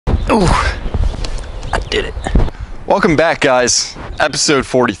Oh, I did it. Welcome back, guys. Episode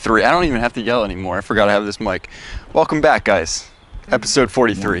 43. I don't even have to yell anymore. I forgot I have this mic. Welcome back, guys. Episode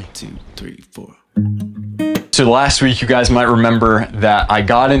 43. 1, 2, 3, 4. So last week, you guys might remember that I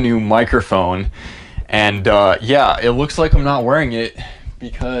got a new microphone, and yeah, it looks like I'm not wearing it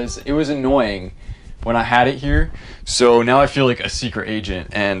because it was annoying when I had it here. So now I feel like a secret agent,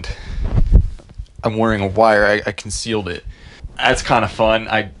 and I'm wearing a wire. I concealed it. That's kind of fun,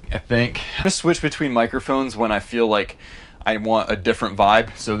 I think. I'm gonna switch between microphones when I feel like I want a different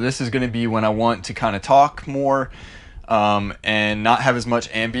vibe. So this is gonna be when I want to kind of talk more and not have as much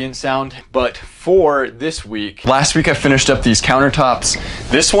ambient sound. But for this week, last week I finished up these countertops.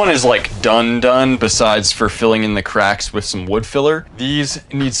 This one is like done besides for filling in the cracks with some wood filler. These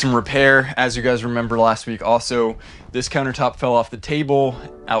need some repair. As you guys remember last week also, this countertop fell off the table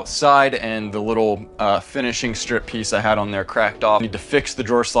outside and the little finishing strip piece I had on there cracked off. I need to fix the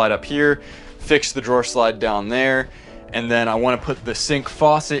drawer slide up here, fix the drawer slide down there, and then I want to put the sink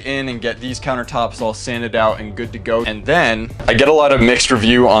faucet in and get these countertops all sanded out and good to go. And then I get a lot of mixed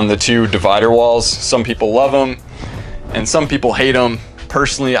review on the two divider walls. Some people love them and some people hate them.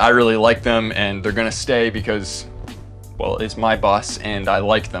 Personally, I really like them and they're gonna stay because, well, it's my bus and I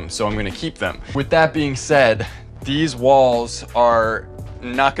like them, so I'm gonna keep them. With that being said, these walls are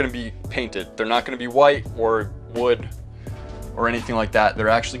not gonna be painted. They're not gonna be white or wood or anything like that. They're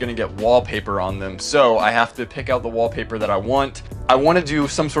actually gonna get wallpaper on them. So I have to pick out the wallpaper that I want. I wanna do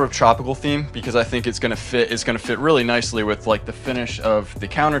some sort of tropical theme because I think it's gonna fit really nicely with like the finish of the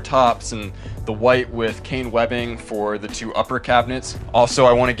countertops and the white with cane webbing for the two upper cabinets. Also,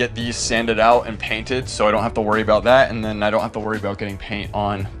 I wanna get these sanded out and painted so I don't have to worry about that, and then I don't have to worry about getting paint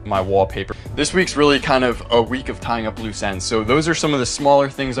on my wallpaper. This week's really kind of a week of tying up loose ends. So those are some of the smaller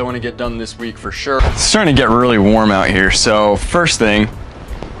things I wanna get done this week for sure. It's starting to get really warm out here. So first thing,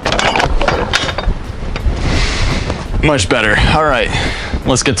 much better. All right,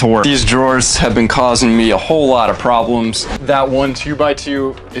 let's get to work. These drawers have been causing me a whole lot of problems. That one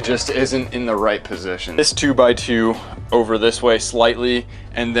 2x2, it just isn't in the right position. This 2x2 over this way slightly,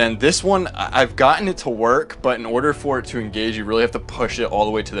 and then this one, I've gotten it to work, but in order for it to engage, you really have to push it all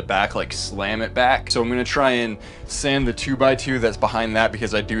the way to the back, like slam it back. So I'm gonna try and sand the 2x2 that's behind that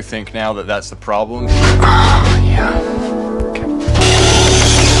because I do think now that that's the problem. Oh, yeah.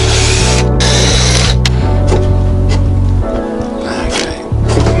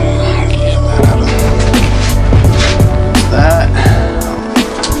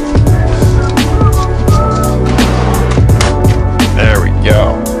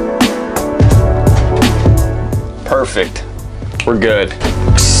 Perfect. We're good.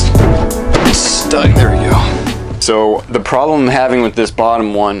 Stuck. There we go. So the problem I'm having with this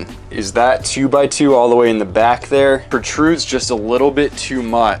bottom one is that 2x2 all the way in the back there protrudes just a little bit too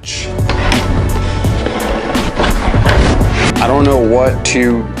much. I don't know what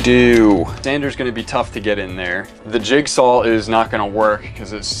to do. Sander's gonna be tough to get in there. The jigsaw is not gonna work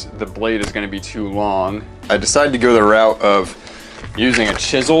because the blade is gonna be too long. I decided to go the route of using a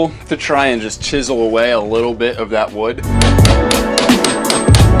chisel to try and just chisel away a little bit of that wood.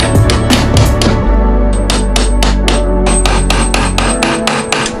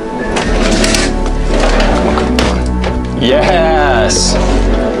 Yes!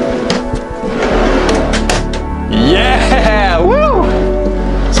 Yeah! Woo!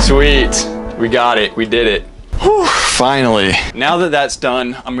 Sweet. We got it. We did it. Whew, finally. Now that that's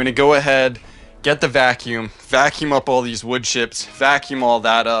done, I'm gonna go ahead, get the vacuum up all these wood chips, vacuum all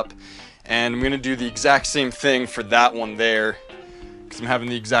that up, and I'm gonna do the exact same thing for that one there, because I'm having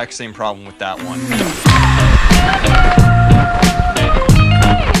the exact same problem with that one.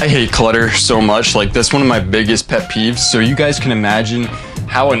 I hate clutter so much. Like, that's one of my biggest pet peeves, so you guys can imagine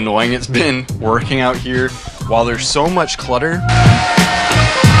how annoying it's been working out here while there's so much clutter.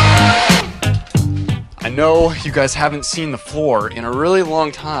 I know you guys haven't seen the floor in a really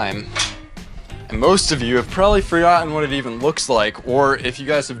long time, and most of you have probably forgotten what it even looks like, or if you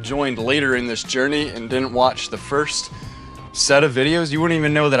guys have joined later in this journey and didn't watch the first set of videos, you wouldn't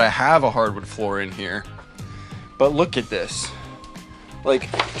even know that I have a hardwood floor in here. But look at this. Like,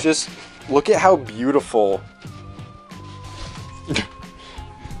 just look at how beautiful.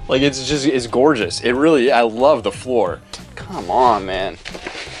 Like, it's gorgeous. It really, I love the floor. Come on, man.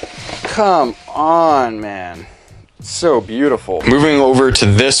 Come on, man. So beautiful. Moving over to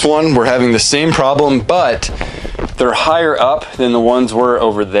this one, we're having the same problem, but they're higher up than the ones were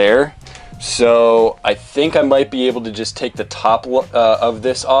over there. So I think I might be able to just take the top of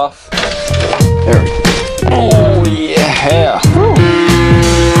this off. There we go. Oh yeah. Whew.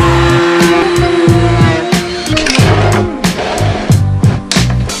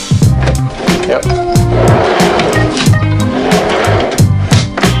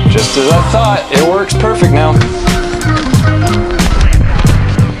 Just as I thought, it works perfect now.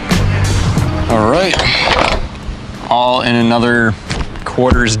 All right, all in another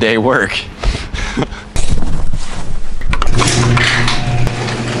quarter's day work.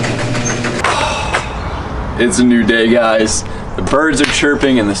 It's a new day, guys. The birds are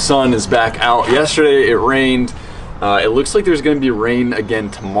chirping and the sun is back out. Yesterday it rained. It looks like there's gonna be rain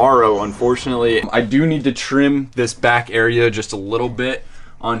again tomorrow, unfortunately. I do need to trim this back area just a little bit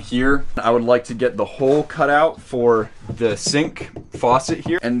on here. I would like to get the hole cut out for the sink faucet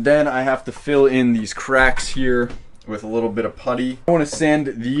here. And then I have to fill in these cracks here with a little bit of putty. I want to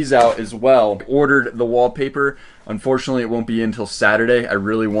sand these out as well. I ordered the wallpaper. Unfortunately, it won't be until Saturday. I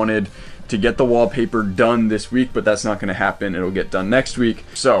really wanted to get the wallpaper done this week, but that's not gonna happen. It'll get done next week.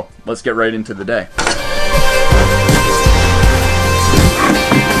 So let's get right into the day.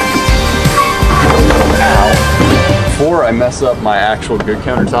 Ow. Before I mess up my actual good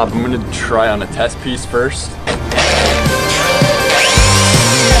countertop, I'm gonna try on a test piece first.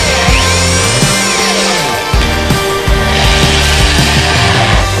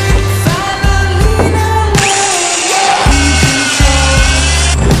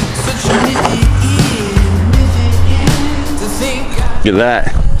 Look at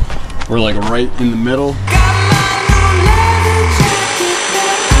that. We're like right in the middle.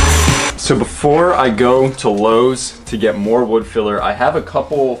 So before I go to Lowe's to get more wood filler, I have a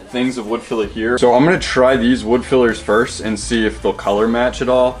couple things of wood filler here. So I'm gonna try these wood fillers first and see if they'll color match at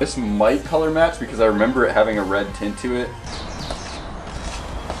all. This might color match because I remember it having a red tint to it.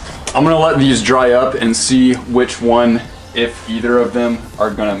 I'm gonna let these dry up and see which one, if either of them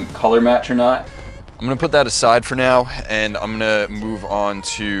are gonna color match or not. I'm gonna put that aside for now, and I'm gonna move on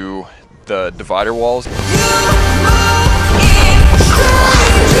to the divider walls.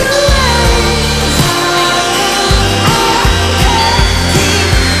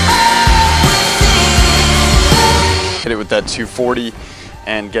 Hit it with that 240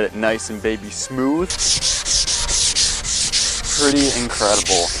 and get it nice and baby smooth. Pretty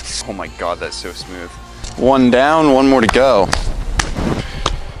incredible. Oh my God, that's so smooth. One down, one more to go.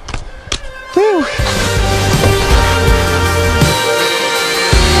 Woo.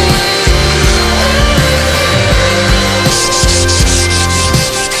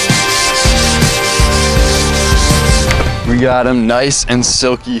 We got them nice and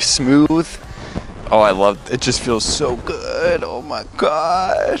silky smooth. Oh, I love it. It just feels so good. Oh my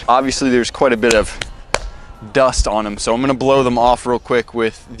God. Obviously there's quite a bit of dust on them, so I'm gonna blow them off real quick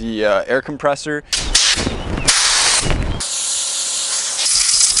with the air compressor.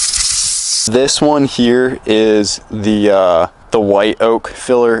 This one here is the white oak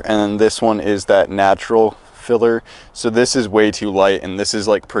filler, and then this one is that natural filler. So this is way too light and this is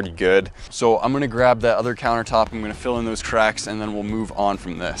like pretty good. So I'm gonna grab that other countertop, I'm gonna fill in those cracks, and then we'll move on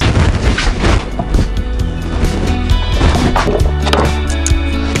from this.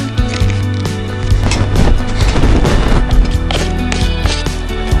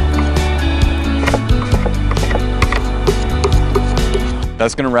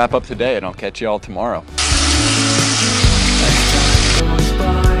 That's gonna wrap up today, and I'll catch you all tomorrow.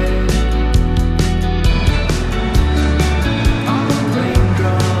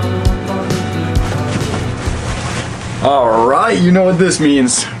 All right, you know what this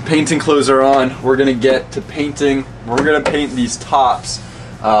means. Painting clothes are on. We're gonna get to painting. We're gonna paint these tops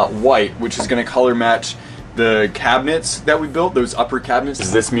white, which is gonna color match the cabinets that we built, those upper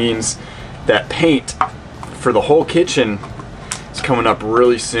cabinets. This means that paint for the whole kitchen is coming up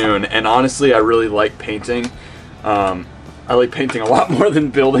really soon. And honestly, I really like painting. I like painting a lot more than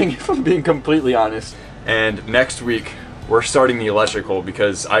building, if I'm being completely honest. And next week, we're starting the electrical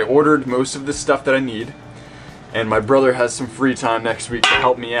because I ordered most of the stuff that I need. And my brother has some free time next week to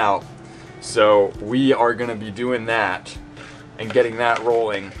help me out. So we are gonna be doing that and getting that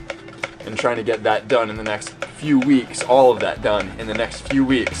rolling and trying to get that done in the next few weeks, all of that done in the next few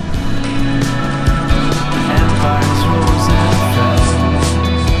weeks.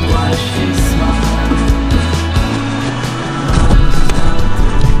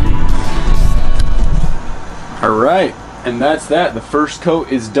 All right. And that's that. The first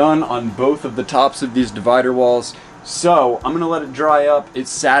coat is done on both of the tops of these divider walls. So I'm gonna let it dry up. It's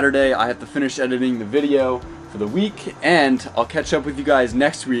Saturday. I have to finish editing the video for the week, and I'll catch up with you guys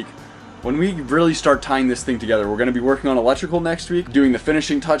next week when we really start tying this thing together. We're gonna be working on electrical next week, doing the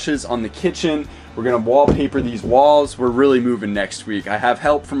finishing touches on the kitchen. We're gonna wallpaper these walls. We're really moving next week. I have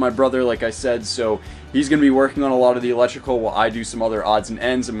help from my brother, like I said, so he's gonna be working on a lot of the electrical while I do some other odds and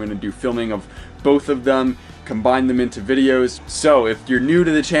ends. I'm gonna do filming of both of them, combine them into videos. So if you're new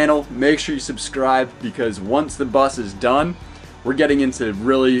to the channel, make sure you subscribe, because once the bus is done, we're getting into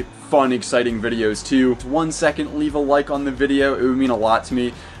really fun, exciting videos too. 1 second, leave a like on the video. It would mean a lot to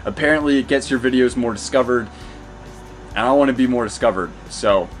me. Apparently it gets your videos more discovered, and I want to be more discovered,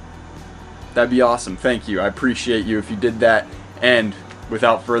 so that'd be awesome. Thank you. I appreciate you if you did that. And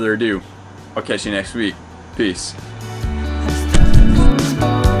without further ado, I'll catch you next week. Peace.